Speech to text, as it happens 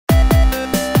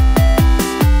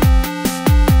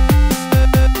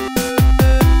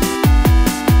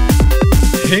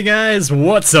Hey guys,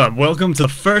 what's up? Welcome to the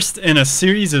first in a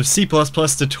series of C++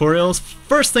 tutorials.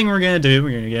 First thing we're going to do,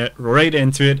 we're going to get right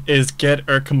into it, is get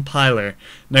our compiler.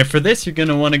 Now for this you're going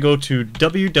to want to go to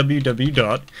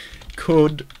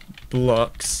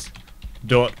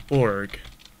www.codeblocks.org.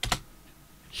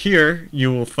 Here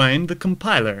you will find the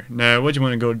compiler. Now what you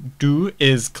want to go do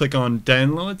is click on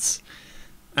Downloads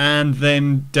and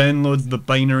then download the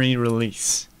binary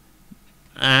release.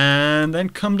 And then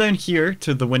come down here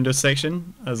to the Windows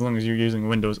section, as long as you're using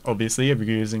Windows obviously. If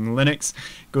you're using Linux,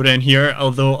 go down here,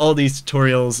 although all these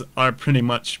tutorials are pretty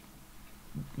much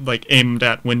like aimed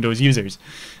at Windows users.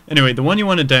 Anyway, the one you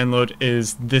want to download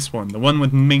is this one, the one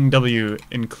with MingW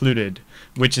included,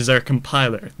 which is our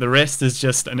compiler. The rest is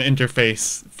just an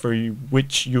interface for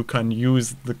which you can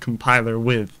use the compiler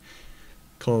with.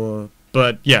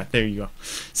 But yeah, there you go.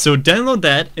 So download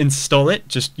that, install it,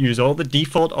 just use all the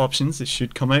default options, it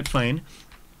should come out fine.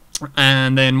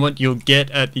 And then what you'll get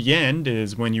at the end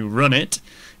is when you run it,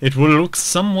 it will look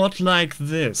somewhat like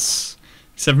this.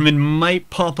 Except it might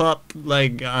pop up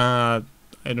like, I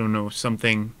don't know,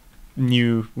 something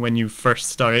new when you first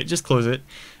start it. Just close it.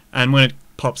 And when it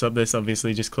pops up this,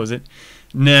 obviously just close it.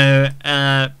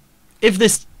 Now, if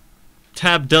this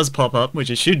tab does pop up, which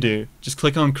it should do, just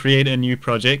click on create a new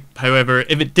project. However,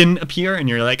 if it didn't appear and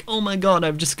you're like, oh my god,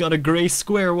 I've just got a gray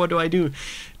square, what do I do?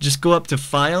 Just go up to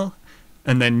file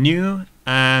and then new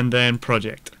and then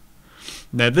project.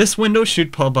 Now this window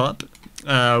should pop up.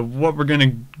 What we're going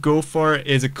to go for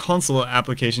is a console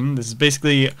application. This is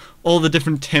basically all the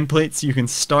different templates you can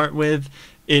start with.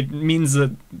 It means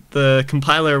that the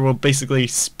compiler will basically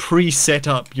pre-set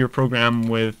up your program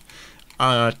with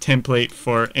a template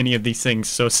for any of these things.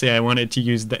 So say I wanted to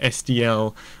use the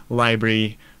SDL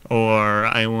library, or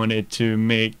I wanted to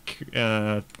make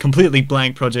a completely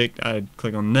blank project, I'd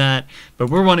click on that.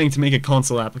 But we're wanting to make a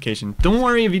console application. Don't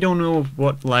worry if you don't know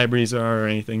what libraries are or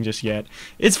anything just yet.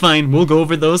 It's fine, we'll go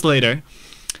over those later.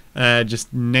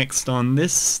 Just next on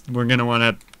this, we're going to want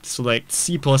to select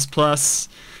C++,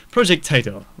 project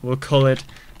title. We'll call it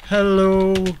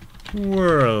Hello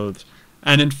World.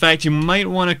 And in fact, you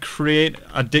might want to create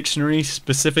a dictionary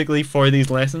specifically for these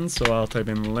lessons. So I'll type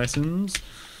in lessons,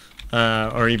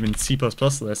 or even C++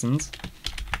 lessons.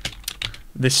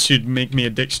 This should make me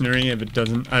a dictionary. If it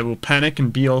doesn't, I will panic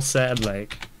and be all sad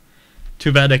like.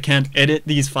 Too bad I can't edit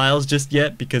these files just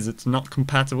yet because it's not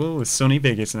compatible with Sony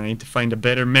Vegas and I need to find a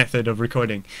better method of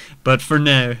recording. But for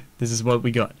now, this is what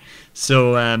we got.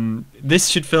 So this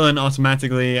should fill in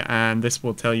automatically and this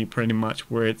will tell you pretty much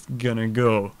where it's gonna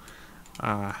go.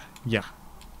 Yeah,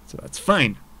 so that's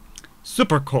fine.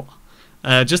 Super cool.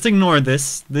 Just ignore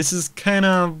this. This is kind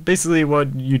of basically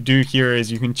what you do here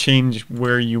is you can change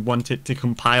where you want it to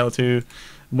compile to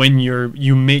when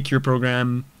you make your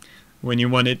program. When you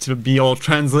want it to be all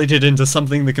translated into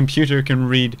something the computer can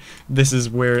read, this is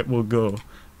where it will go.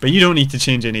 But you don't need to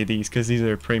change any of these because these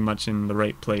are pretty much in the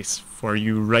right place for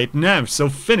you right now. So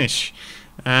finish.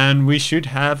 And we should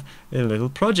have a little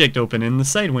project open in the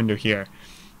side window here.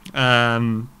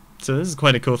 So this is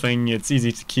quite a cool thing. It's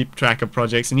easy to keep track of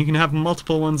projects and you can have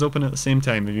multiple ones open at the same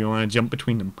time if you want to jump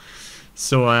between them.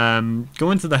 So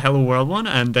go into the Hello World one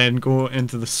and then go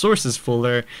into the sources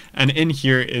folder, and in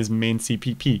here is main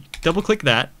CPP. Double click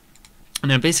that, and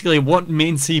then basically what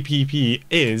main CPP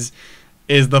is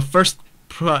the first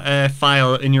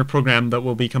file in your program that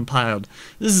will be compiled.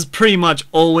 This is pretty much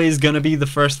always going to be the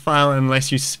first file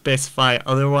unless you specify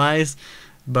otherwise,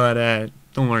 but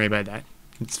don't worry about that.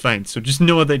 It's fine. So just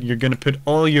know that you're going to put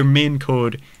all your main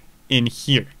code in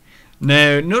here.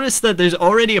 Now notice that there's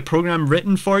already a program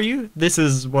written for you. This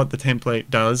is what the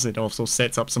template does. It also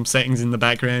sets up some settings in the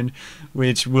background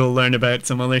which we'll learn about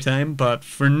some other time, but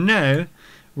for now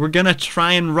we're going to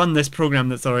try and run this program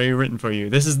that's already written for you.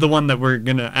 This is the one that we're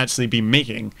going to actually be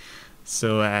making.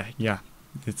 So yeah,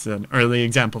 it's an early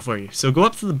example for you. So go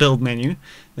up to the build menu,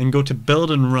 then go to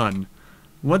build and run.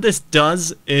 What this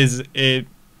does is it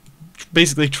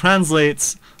basically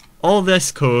translates all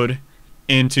this code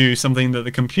into something that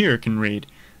the computer can read,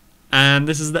 and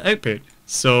this is the output.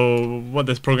 So what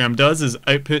this program does is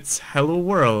outputs hello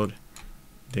world.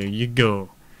 There you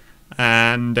go.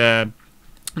 And now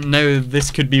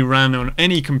this could be run on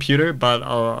any computer, but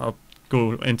I'll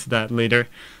go into that later.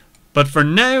 But for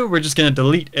now we're just going to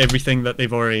delete everything that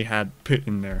they've already had put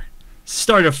in there.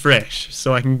 Start afresh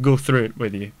so I can go through it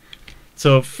with you.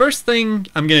 So first thing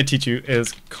I'm going to teach you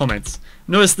is comments.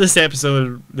 Notice this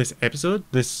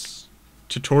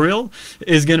tutorial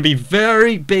is going to be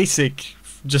very basic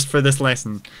just for this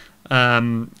lesson.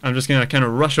 I'm just going to kind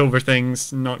of rush over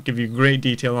things, not give you great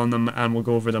detail on them, and we'll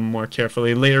go over them more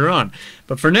carefully later on.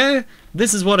 But for now,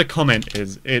 this is what a comment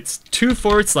is. It's 2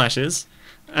 forward slashes,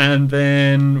 and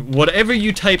then whatever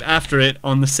you type after it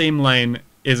on the same line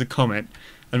is a comment.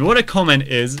 And what a comment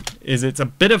is it's a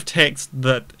bit of text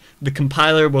that the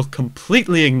compiler will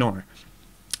completely ignore.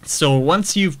 So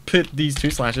once you've put these 2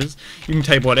 slashes, you can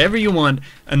type whatever you want,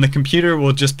 and the computer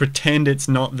will just pretend it's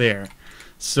not there.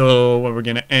 So what we're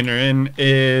going to enter in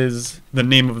is the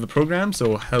name of the program,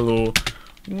 so hello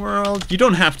world. You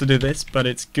don't have to do this, but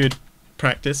it's good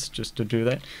practice just to do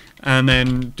that. And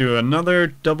then do another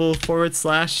double forward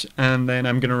slash, and then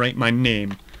I'm going to write my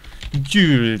name,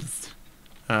 Jules.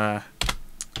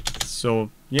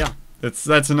 So yeah,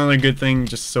 that's another good thing,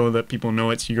 just so that people know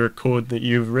it's your code that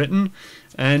you've written,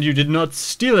 and you did not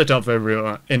steal it off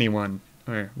anyone,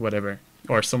 or whatever.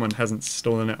 Or someone hasn't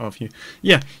stolen it off you.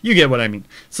 Yeah, you get what I mean.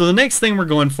 So the next thing we're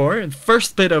going for, the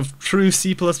first bit of true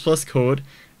C++ code,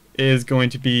 is going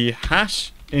to be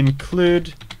hash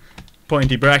include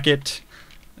pointy bracket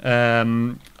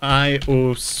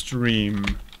IO stream,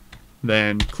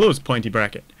 then close pointy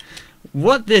bracket.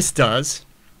 What this does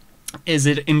is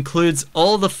it includes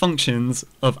all the functions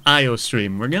of IO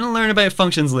stream. We're going to learn about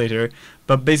functions later,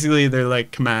 but basically they're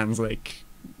like commands, like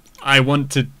I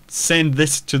want to send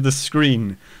this to the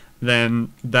screen,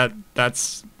 then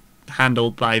that's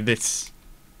handled by this.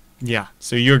 Yeah,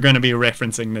 so you're going to be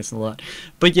referencing this a lot.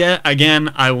 But yeah,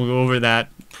 again, I will go over that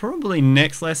probably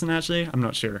next lesson actually. I'm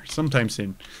not sure. Sometime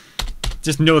soon.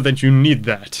 Just know that you need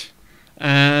that.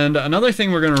 And another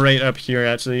thing we're going to write up here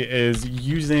actually is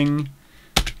using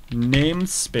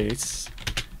namespace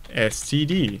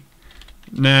std.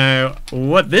 Now,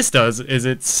 what this does is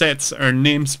it sets our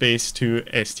namespace to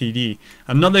std.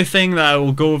 Another thing that I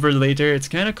will go over later, it's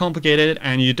kind of complicated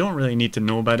and you don't really need to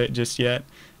know about it just yet.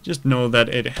 Just know that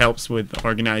it helps with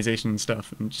organization and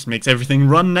stuff and just makes everything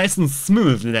run nice and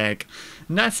smooth like.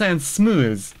 Nice and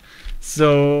smooth.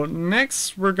 So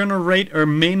next we're going to write our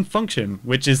main function,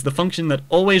 which is the function that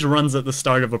always runs at the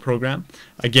start of a program.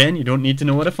 Again, you don't need to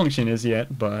know what a function is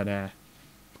yet, but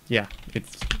yeah,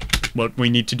 it's what we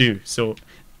need to do. So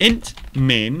int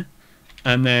main,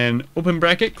 and then open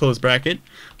bracket, close bracket.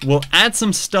 We'll add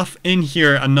some stuff in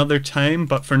here another time,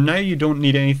 but for now you don't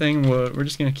need anything. We're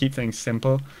just going to keep things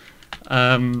simple.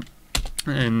 And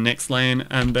next line,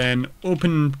 and then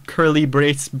open curly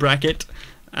brace bracket.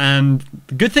 And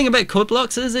the good thing about code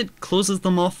blocks is it closes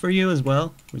them off for you as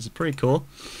well, which is pretty cool.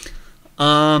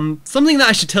 Something that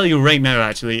I should tell you right now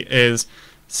actually is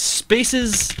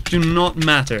spaces do not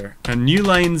matter and new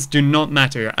lines do not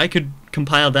matter. I could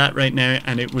compile that right now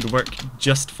and it would work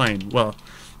just fine. Well,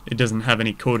 it doesn't have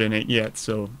any code in it yet,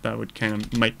 so that would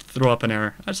might throw up an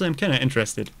error. Actually, I'm kind of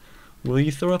interested. Will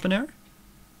you throw up an error?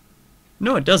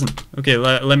 No, it doesn't. Okay,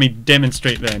 let me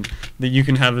demonstrate then that you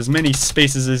can have as many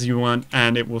spaces as you want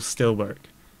and it will still work.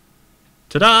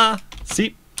 Ta-da!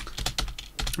 See?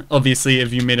 Obviously,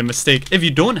 if you made a mistake, if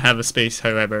you don't have a space,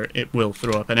 however, it will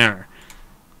throw up an error.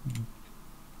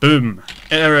 Boom.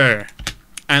 Error.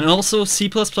 And also, C++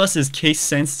 is case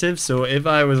sensitive, so if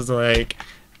I was like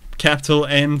capital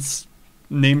N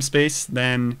namespace,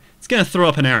 then it's going to throw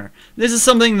up an error. This is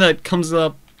something that comes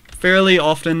up fairly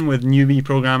often with newbie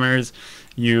programmers.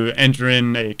 You enter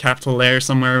in a capital letter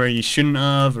somewhere where you shouldn't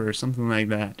have, or something like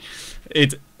that.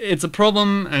 It's a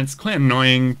problem and it's quite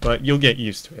annoying, but you'll get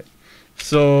used to it.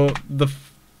 So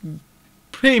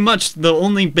pretty much the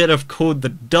only bit of code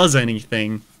that does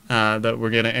anything that we're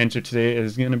going to enter today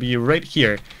is going to be right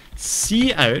here.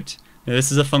 Cout. Now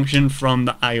this is a function from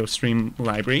the IOStream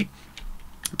library,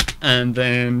 and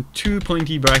then 2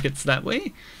 pointy brackets that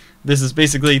way. This is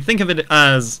basically, think of it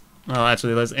as, well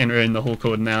actually let's enter in the whole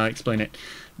code and I'll explain it.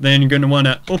 Then you're going to want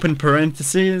to open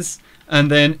parentheses, and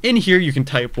then in here you can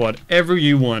type whatever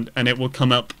you want and it will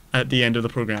come up at the end of the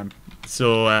program.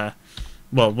 So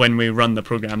well, when we run the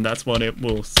program, that's what it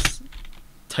will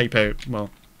type out,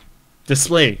 well,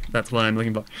 display, that's what I'm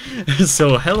looking for.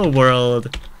 So hello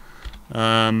world,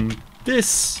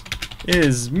 this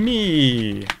is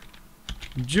me,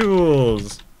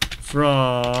 Jules,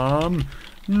 from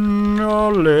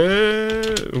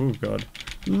knowledge,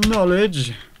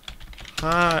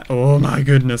 oh my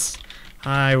goodness,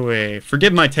 highway.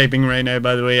 Forgive my typing right now,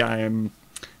 by the way. I am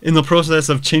in the process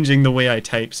of changing the way I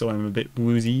type, so I'm a bit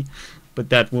woozy, but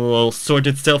that will all sort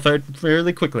itself out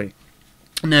fairly quickly.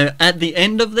 Now, at the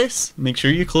end of this, make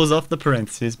sure you close off the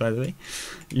parentheses, by the way,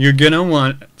 you're gonna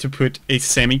want to put a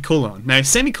semicolon. Now,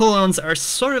 semicolons are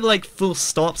sort of like full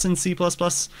stops in C++.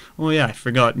 Oh yeah, I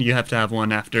forgot, you have to have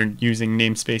one after using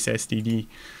namespace std.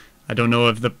 I don't know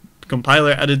if the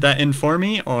compiler added that in for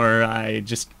me, or I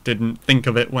just didn't think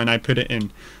of it when I put it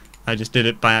in. I just did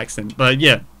it by accident. But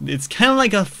yeah, it's kind of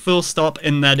like a full stop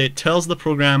in that it tells the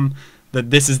program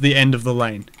that this is the end of the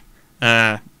line.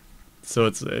 So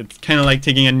it's kind of like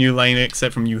taking a new line,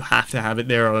 except from you have to have it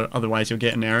there, or otherwise you'll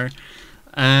get an error.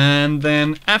 And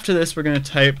then after this, we're going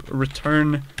to type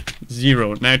return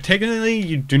 0. Now technically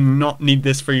you do not need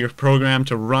this for your program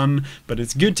to run, but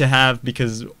it's good to have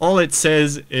because all it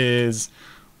says is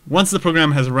once the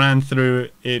program has ran through,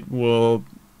 it will,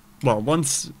 well,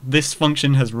 once this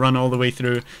function has run all the way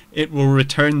through, it will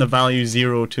return the value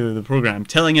 0 to the program,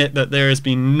 telling it that there has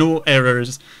been no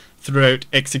errors throughout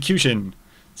execution.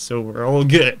 So we're all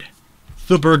good.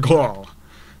 Super cool.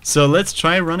 So let's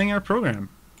try running our program.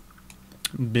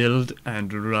 Build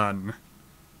and run.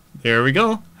 There we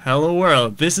go. Hello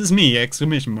world. This is me,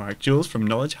 exclamation mark, Jules from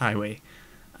Knowledge Highway.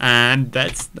 And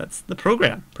that's the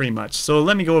program, pretty much. So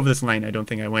let me go over this line. I don't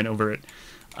think I went over it.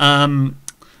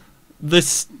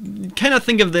 This, kind of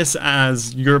think of this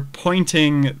as you're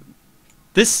pointing,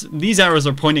 these arrows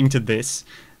are pointing to this,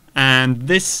 and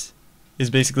this is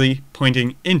basically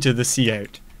pointing into the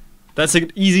cout. That's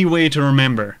an easy way to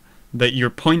remember that you're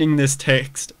pointing this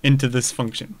text into this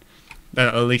function.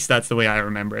 At least that's the way I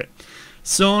remember it.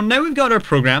 So now we've got our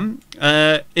program.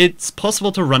 It's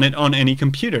possible to run it on any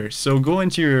computer. So go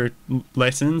into your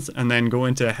lessons and then go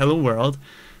into Hello World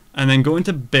and then go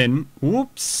into bin.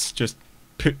 Whoops, just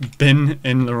put bin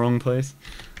in the wrong place.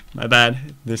 My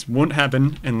bad. This won't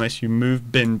happen unless you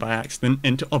move bin by accident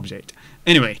into object.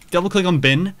 Anyway, double click on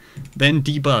bin, then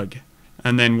debug.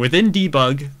 And then within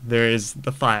debug, there is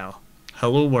the file,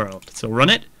 Hello World. So run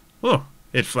it. Oh,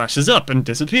 it flashes up and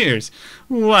disappears.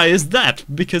 Why is that?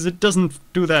 Because it doesn't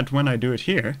do that when I do it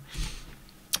here.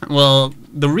 Well,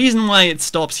 the reason why it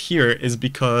stops here is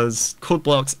because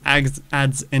CodeBlocks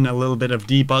adds in a little bit of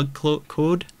debug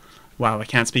code. Wow, I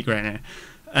can't speak right now.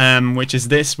 Which is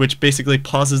this, which basically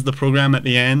pauses the program at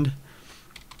the end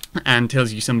and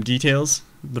tells you some details.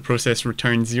 The process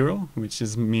returns 0, which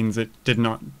means it did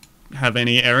not have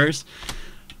any errors.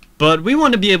 But we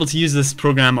want to be able to use this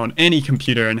program on any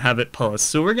computer and have it pause,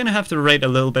 so we're going to have to write a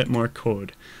little bit more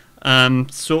code.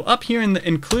 So up here in the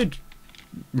include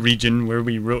region where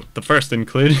we wrote the first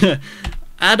include,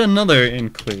 add another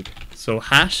include. So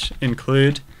hash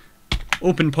include,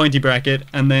 open pointy bracket,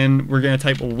 and then we're going to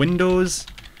type windows.h.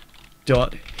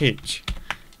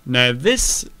 Now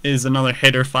this is another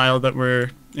header file that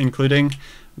we're including,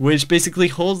 which basically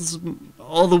holds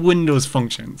all the Windows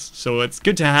functions. So it's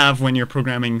good to have when you're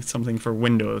programming something for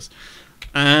Windows.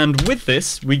 And with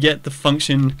this, we get the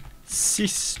function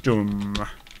system,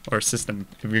 or system,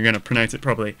 if you're going to pronounce it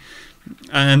properly.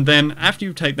 And then after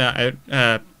you type that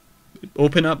out,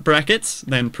 open up brackets,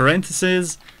 then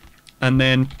parentheses, and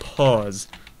then pause.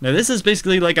 Now this is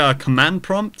basically like a command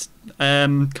prompt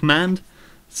command.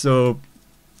 So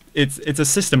it's a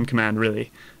system command,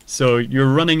 really. So you're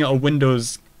running a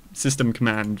Windows system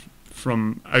command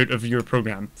from out of your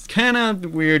program. It's kind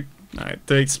of weird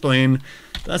to explain.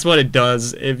 That's what it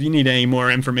does. If you need any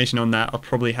more information on that, I'll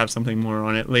probably have something more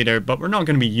on it later, but we're not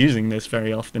going to be using this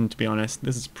very often, to be honest.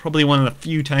 This is probably one of the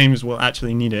few times we'll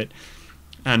actually need it,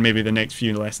 and maybe the next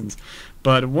few lessons.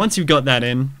 But once you've got that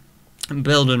in,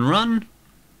 build and run,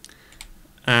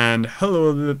 and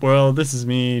hello world, this is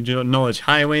me, Knowledge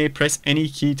Highway, press any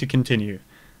key to continue,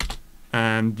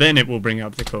 and then it will bring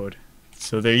up the code.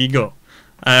 So there you go.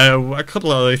 A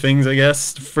couple other things, I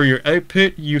guess. For your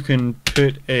output, you can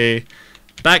put a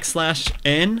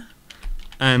 \n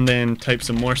and then type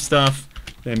some more stuff,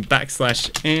 then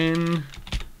 \n.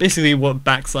 Basically what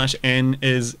 \n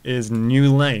is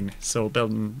new line. So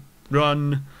build and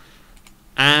run,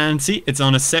 and see, it's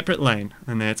on a separate line,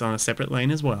 and then it's on a separate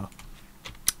line as well.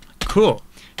 Cool.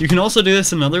 You can also do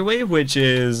this another way, which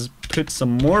is put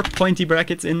some more pointy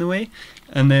brackets in the way,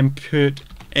 and then put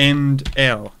end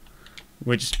L,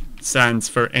 which stands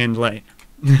for end line.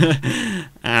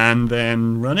 And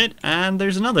then run it, and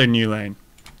there's another new line.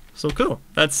 So cool.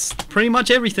 That's pretty much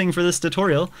everything for this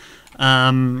tutorial.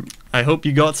 I hope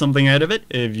you got something out of it.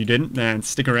 If you didn't, then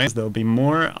stick around. There'll be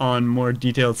more on more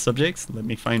detailed subjects. Let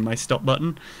me find my stop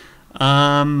button.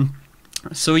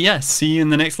 So yeah, see you in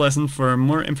the next lesson for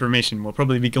more information. We'll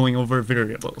probably be going over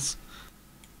variables.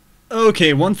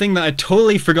 Okay, one thing that I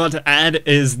totally forgot to add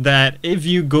is that if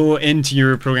you go into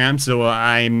your program, so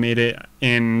I made it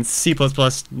in C++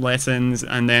 lessons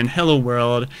and then Hello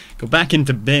World, go back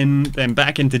into bin, then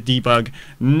back into debug.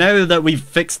 Now that we've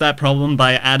fixed that problem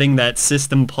by adding that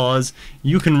system pause,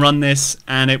 you can run this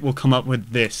and it will come up with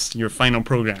this, your final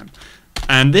program.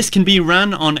 And this can be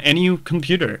run on any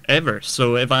computer ever.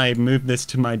 So if I move this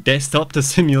to my desktop to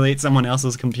simulate someone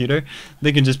else's computer,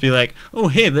 they can just be like, oh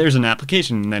hey, there's an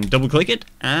application, and then double click it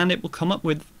and it will come up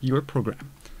with your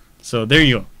program. So there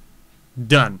you go.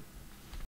 Done.